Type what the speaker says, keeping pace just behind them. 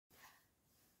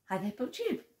Hi there,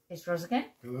 BookTube. It's Ros again.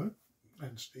 Hello,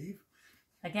 and Steve.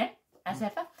 Again, as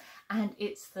ever. And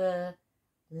it's the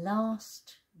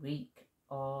last week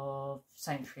of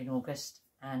Sanctuary in August,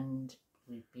 and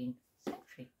we've been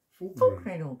Sanctuary.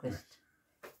 Faulkner in August.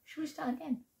 Yes. Should we start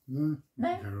again? No.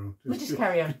 No? Carry on. We'll just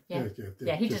carry on. Yeah.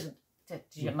 Yeah, He doesn't. Do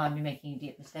you mind me making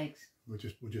idiot mistakes? We'll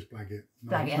just blag it.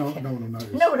 No, Blag it. No one will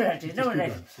notice. No one will notice. No one will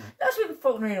Going, notice. so. Last week of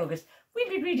Faulkner in August, we've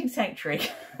been reading Sanctuary.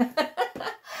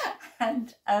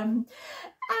 and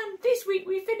this week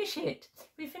we finish it.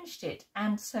 We finished it,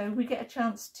 and so we get a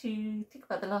chance to think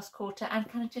about the last quarter and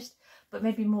kind of just, but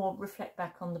maybe more reflect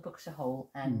back on the book as a whole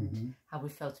and how we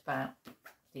felt about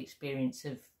the experience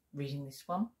of reading this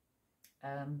one,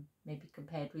 maybe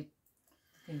compared with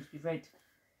the things we've read.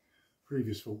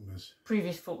 Previous Faulkners.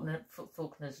 Previous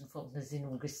Faulkners and Faulkners in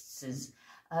August's.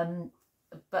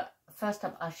 But first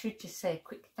up, I should just say a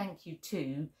quick thank you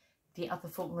to the other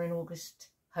Faulkner in August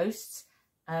hosts,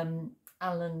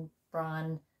 Alan,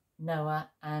 Brian, Noah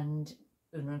and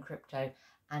Una and Krypto,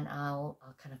 and I'll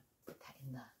kind of put that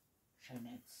in the show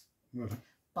notes. Right.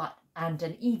 But, and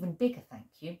an even bigger thank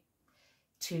you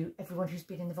to everyone who's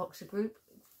been in the Voxer group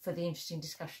for the interesting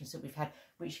discussions that we've had,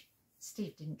 which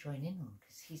Steve didn't join in on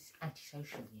because he's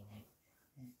antisocial, you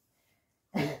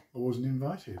know. I wasn't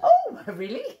invited. Oh,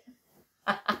 really?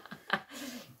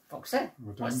 Voxer?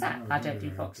 What's that? I don't do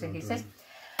Voxer, he says.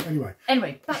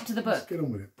 Anyway, back to the book. Let's get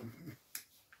on with it.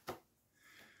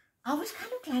 I was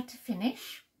kind of glad to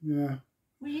finish. Yeah.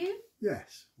 Were you?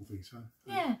 Yes, I think so.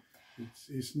 Yeah.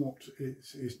 It's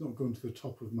not gone to the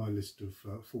top of my list of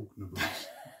Faulkner books.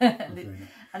 I think.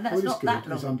 And that's not good. that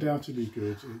long. It's undoubtedly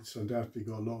good. It's undoubtedly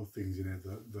got a lot of things in it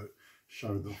that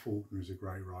show that Faulkner is a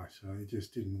great writer. It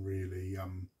just didn't really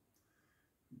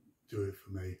do it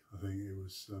for me. I think it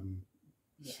was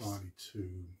slightly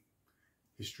too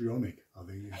histrionic. I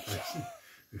think.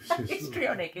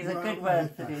 Histrionic is a good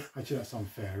word for this. Actually, that's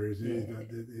unfair, isn't it?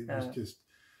 It was just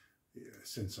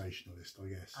sensationalist, I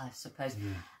guess. I suppose.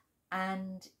 Yeah.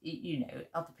 And, you know,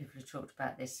 other people have talked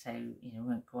about this, so, you know,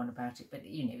 won't go on about it. But,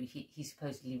 you know, he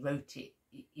supposedly wrote it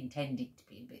intending to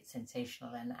be a bit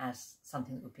sensational and as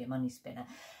something that would be a money spinner.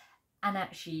 And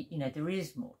actually, you know, there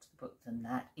is more to the book than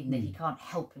that, in that he can't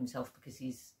help himself because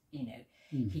he's, you know,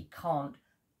 he can't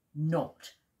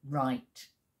not write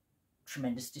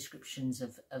tremendous descriptions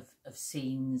of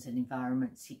scenes and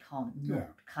environments. He can't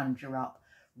not conjure up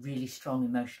really strong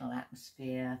emotional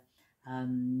atmosphere,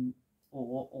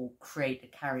 or create a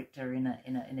character in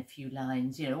a few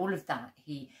lines. You know, all of that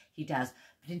he does.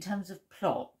 But in terms of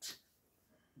plot,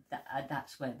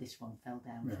 that's where this one fell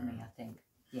down for me, I think.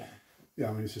 Yeah. Yeah,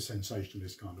 I mean, it's a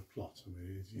sensationalist kind of plot. I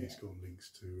mean, it's got links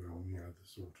to you know, the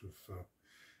sort of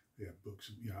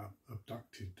books. Yeah,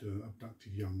 abducted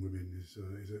young women is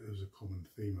a common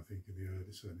theme, I think,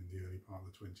 certainly in the early part of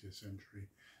the 20th century,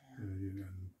 you know,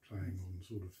 and playing on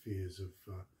sort of fears of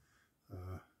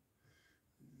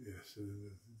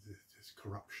there's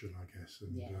corruption, I guess,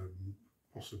 and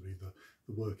possibly the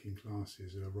working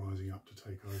classes are rising up to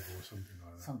take over or something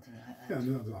like that. Something like that.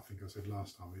 Yeah, and I think I said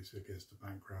last time, it's against the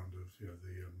background of, you know,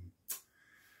 the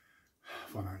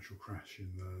financial crash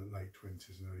in the late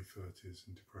 20s and early 30s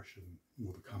and depression,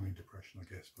 or the coming depression, I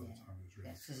guess, by the time it was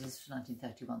written. Yes, because it's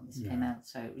 1931 this came out,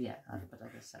 so but I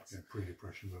guess that's... Yeah,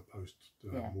 pre-depression, but post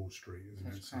Wall Street, isn't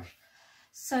it?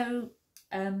 So,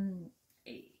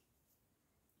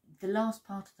 the last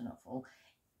part of the novel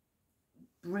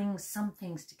brings some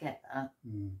things together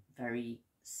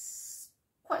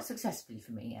quite successfully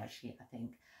for me, actually, I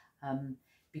think,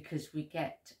 because we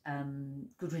get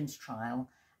Gudrun's trial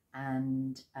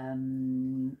and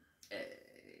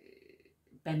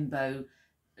Bembo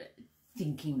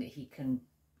thinking that he can,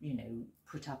 you know,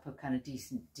 put up a kind of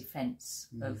decent defence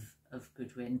of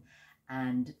Gudrun,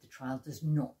 and the trial does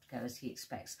not go as he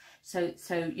expects. So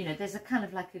you know, there's a kind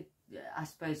of like I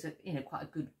suppose, you know, quite a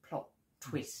good plot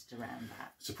twist around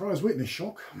that. Surprise witness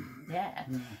shock. Yeah.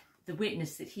 The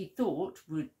witness that he thought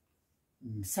would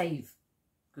save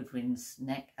Gudrun's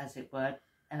neck, as it were,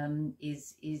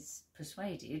 is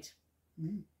persuaded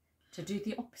to do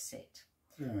the opposite.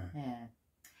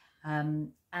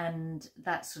 And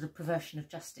that sort of perversion of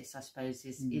justice, I suppose,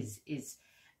 is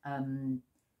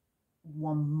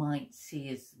one might see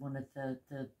as one of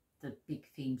the big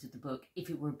themes of the book, if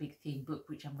it were a big theme book,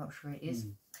 which I'm not sure it is.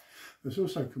 It's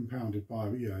also compounded by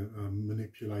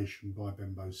manipulation by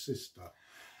Bembo's sister,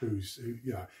 who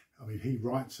I mean, he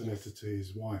writes a letter to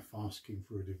his wife asking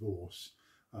for a divorce.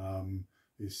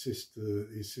 His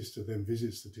sister then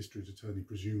visits the district attorney,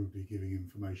 presumably giving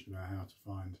information about how to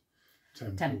find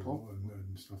Temple.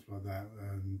 And stuff like that,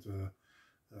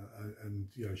 and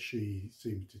you know, she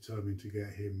seems determined to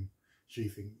get him.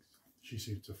 she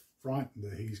seems to frightened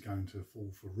that he's going to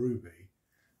fall for Ruby,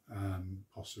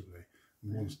 possibly,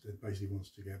 and basically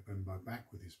wants to get Bembo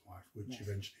back with his wife, which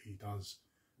eventually he does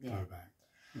go back.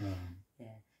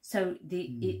 So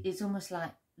it's almost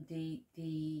like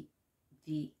the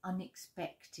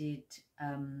unexpected.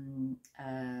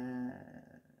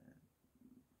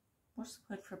 What's the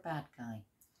word for a bad guy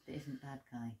that isn't bad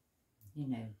guy? You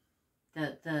know,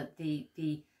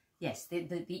 the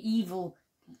evil,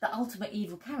 the ultimate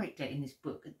evil character in this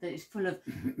book that is full of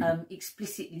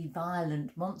explicitly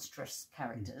violent, monstrous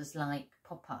characters like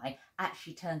Popeye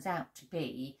actually turns out to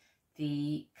be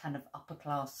the kind of upper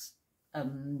class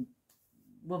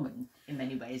woman in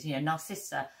many ways. You know,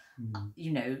 Narcissa,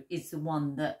 you know, is the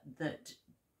one that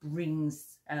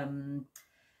brings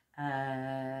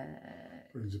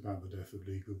brings about the death of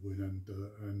Lee Goodwin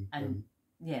and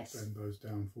yes, Bembo's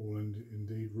downfall, and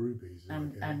indeed Ruby's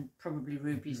and probably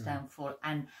Ruby's downfall,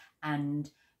 and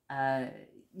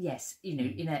yes, you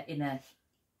know, in a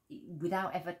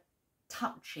without ever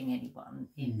touching anyone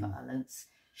in violence,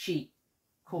 she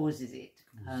causes it.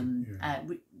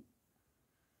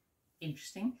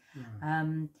 Interesting.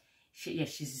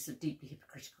 She's a deeply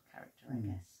hypocritical character, I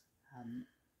guess.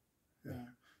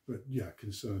 But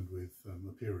concerned with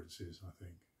appearances, I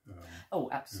think. Oh,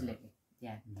 absolutely,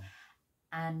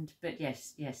 but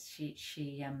yes, she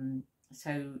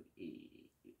so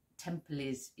Temple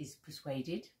is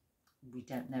persuaded. We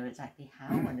don't know exactly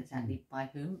how and exactly by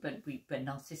whom, but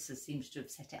Narcissa seems to have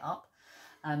set it up.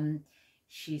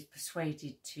 She's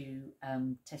persuaded to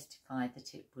testify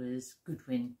that it was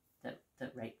Goodwin that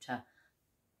raped her,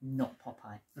 not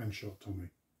Popeye, and shot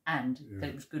Tommy, and that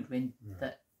it was Goodwin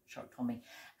that shot Tommy,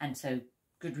 and so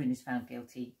Goodwin is found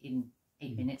guilty in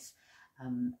 8 minutes,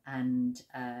 and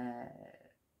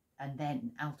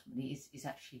then ultimately is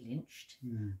actually lynched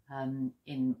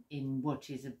in what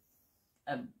is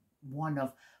a one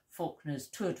of Faulkner's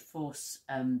tour de force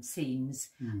scenes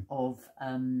of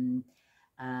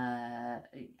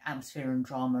atmosphere and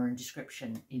drama and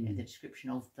description. You know, the description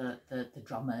of the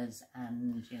drummers,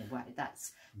 and you know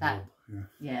that's that mob,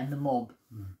 and the mob.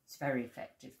 It's very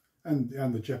effective. And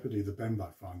the jeopardy that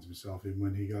Bembo finds himself in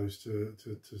when he goes to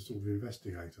sort of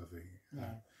investigate, I think.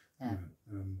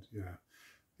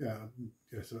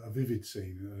 Yes, a vivid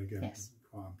scene, again,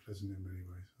 quite unpleasant in many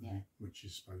ways, I think, which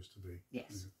is supposed to be.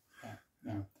 Yes.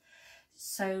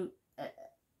 So,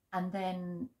 and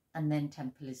then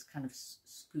Temple is kind of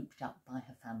scooped up by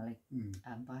her family,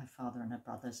 by her father and her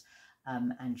brothers,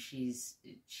 and she's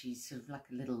sort of like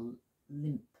a little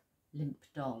limp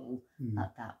doll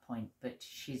at that point, but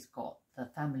she's got the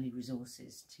family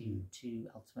resources to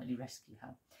ultimately rescue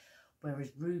her.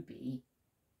 Whereas Ruby,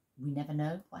 we never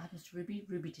know what happens to Ruby.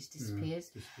 Ruby just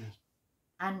disappears.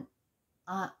 And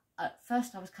at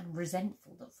first I was kind of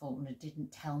resentful that Faulkner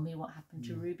didn't tell me what happened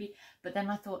to Ruby, but then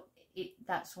I thought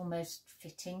that's almost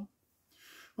fitting.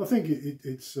 Well, I think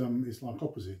it's like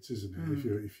opposites, isn't it?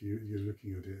 If you're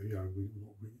looking at it, you know,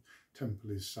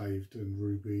 Temple is saved and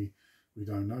Ruby, we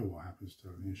don't know what happens to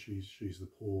her. I mean, she's the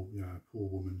poor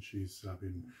woman. She's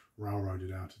been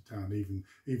railroaded out of town.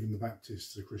 Even the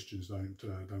Baptists, the Christians, don't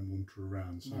want her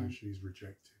around, so she's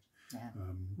rejected.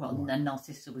 Well, and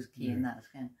Narcissa was key in that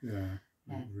again.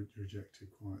 Rejected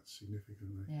quite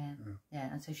significantly.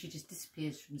 And so she just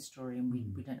disappears from the story, and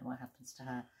we don't know what happens to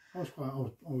her. I was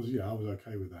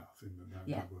okay with that. I think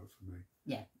that worked for me.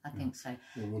 Yeah, I think so.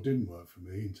 Well, what didn't work for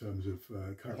me in terms of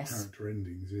character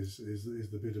endings is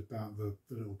the bit about the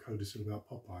little codicil about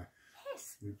Popeye.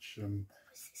 Yes. Which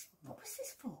what was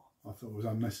this for? I thought was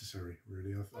unnecessary.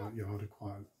 Really, I thought I'd have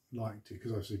quite liked it,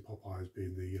 because obviously Popeye has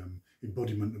been the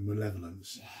embodiment of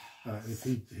malevolence. If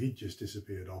he'd just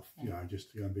disappeared off, just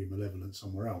to go and be malevolent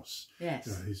somewhere else. Yes,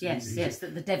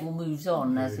 that the devil moves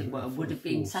on, as it were, would have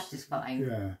been satisfying.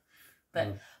 Yeah,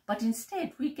 but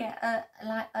instead we get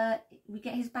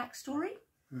his backstory.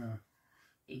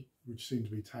 Which seemed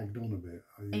to be tagged on a bit.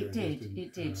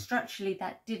 It did. Structurally,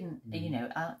 that didn't.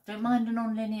 Don't mind a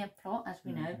non-linear plot, as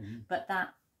we know, but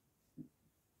that.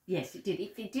 Yes, it did.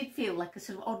 It did feel like a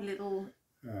sort of odd little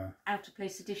out of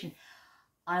place addition.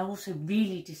 I also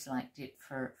really disliked it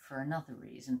for another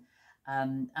reason,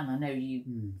 and I know you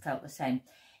felt the same.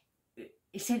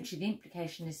 Essentially, the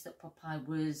implication is that Popeye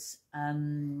was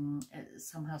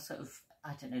somehow sort of,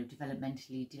 I don't know,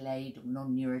 developmentally delayed or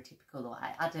non-neurotypical, or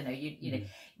I don't know.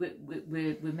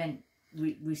 We're meant.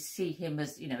 We see him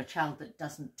as, a child that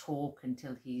doesn't talk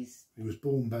until he was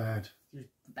born bad.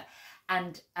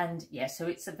 And so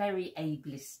it's a very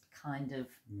ableist kind of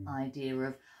idea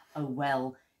of, oh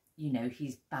well,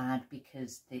 he's bad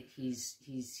because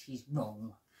he's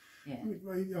wrong. Yeah.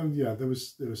 Well, yeah, there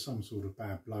was some sort of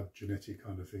bad blood genetic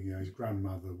kind of thing. You know, his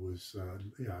grandmother was,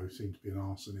 you know, seemed to be an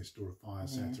arsonist or a fire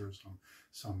setter of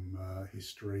some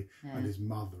history, and his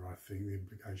mother, I think, the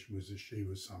implication was that she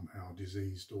was somehow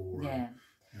diseased or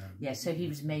so he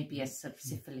was maybe a sort of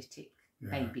syphilitic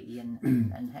baby,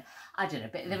 and I don't know,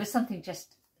 but there was something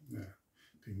just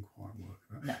didn't quite work.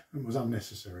 No, it was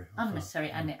unnecessary.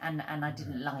 And I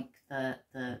didn't like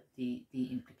the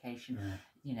implication.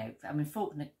 You know, I mean,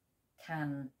 Faulkner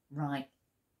can write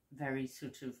very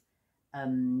sort of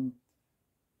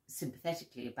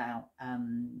sympathetically about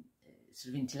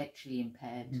sort of intellectually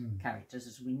impaired characters,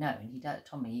 as we know, and he does.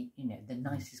 Tommy, you know, the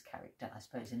nicest character, I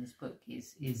suppose, in this book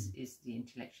is the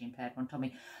intellectually impaired one,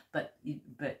 Tommy. But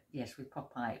yes, with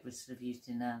Popeye, it was sort of used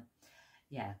in a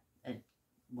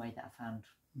way that I found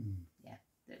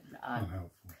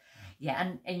unhelpful. Yeah,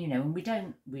 and you know, and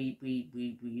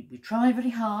we try very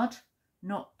hard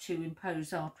not to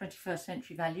impose our 21st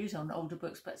century values on older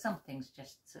books, but some things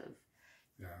just sort of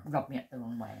rub me up the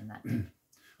wrong way, and that did.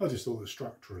 I just thought that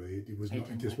structurally it was not,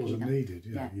 it just wasn't needed.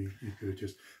 You know, you could have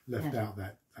just left out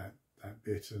that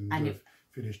bit and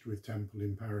finished with Temple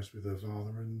in Paris with her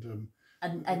father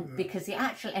and because the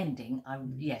actual ending,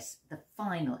 the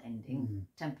final ending,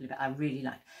 Temple, I really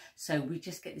liked. So we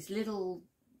just get this little,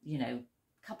 you know,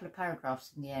 couple of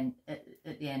paragraphs in the end, at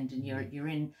the end, and you're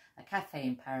in a cafe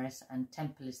in Paris, and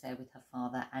Temple is there with her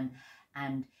father,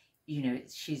 and you know,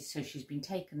 she's been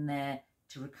taken there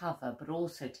to recover, but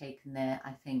also taken there,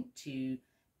 I think, to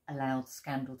allow the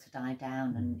scandal to die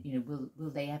down. And you know,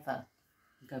 will they ever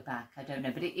go back? I don't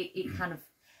know, but it kind of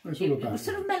it was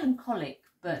sort of melancholic,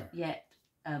 but yet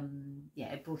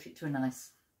it brought it to a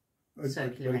nice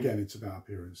circular. But again, it's about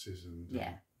appearances and you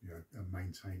know, and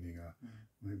maintaining a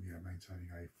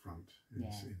front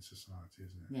in society,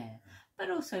 isn't it? Yeah, but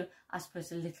also I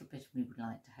suppose a little bit of me would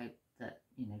like to hope that,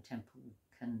 you know, Temple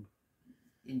can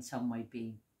in some way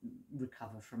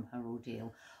recover from her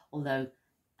ordeal, although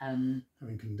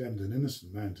having condemned an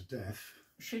innocent man to death,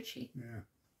 should she?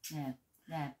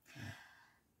 Yeah.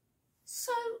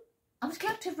 So I was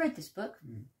glad to have read this book,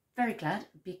 very glad,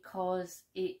 because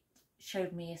it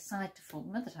showed me a side to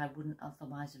Faulkner that I wouldn't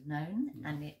otherwise have known,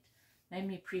 and it made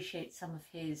me appreciate some of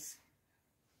his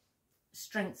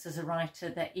strengths as a writer,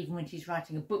 that even when he's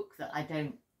writing a book that I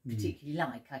don't particularly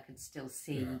like, I could still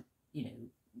see, you know,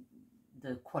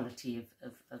 the quality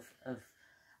of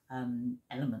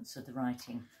elements of the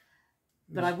writing.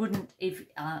 But I wouldn't,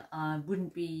 I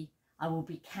will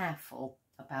be careful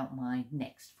about my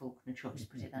next Faulkner choice,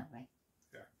 put it that way.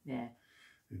 Yeah.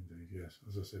 Indeed, yes.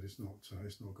 As I said, it's not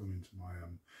gone into my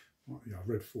I've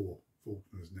read 4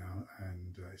 Faulkners now,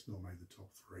 and it's not made the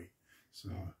top 3. So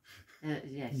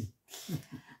yes.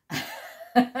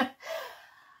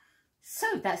 So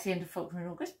that's the end of Faulkner in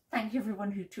August. Thank you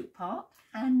everyone who took part,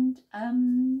 and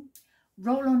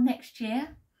roll on next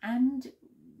year and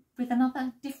with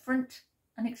another different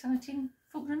and exciting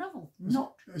Faulkner novel.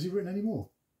 Has he written any more?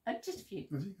 Just a few.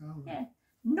 Has he? Oh, yeah,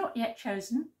 not yet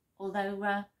chosen,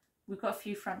 although we've got a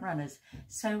few front runners.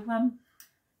 So I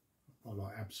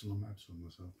like Absalom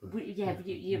myself. But,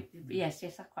 yes,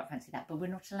 I quite fancy that. But we're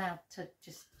not allowed to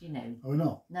just, you know. Oh, we're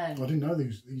not? No. I didn't know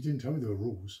these. You didn't tell me there were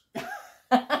rules.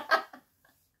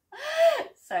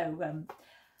 So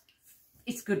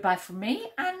it's goodbye from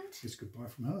me, and it's goodbye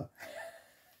from her.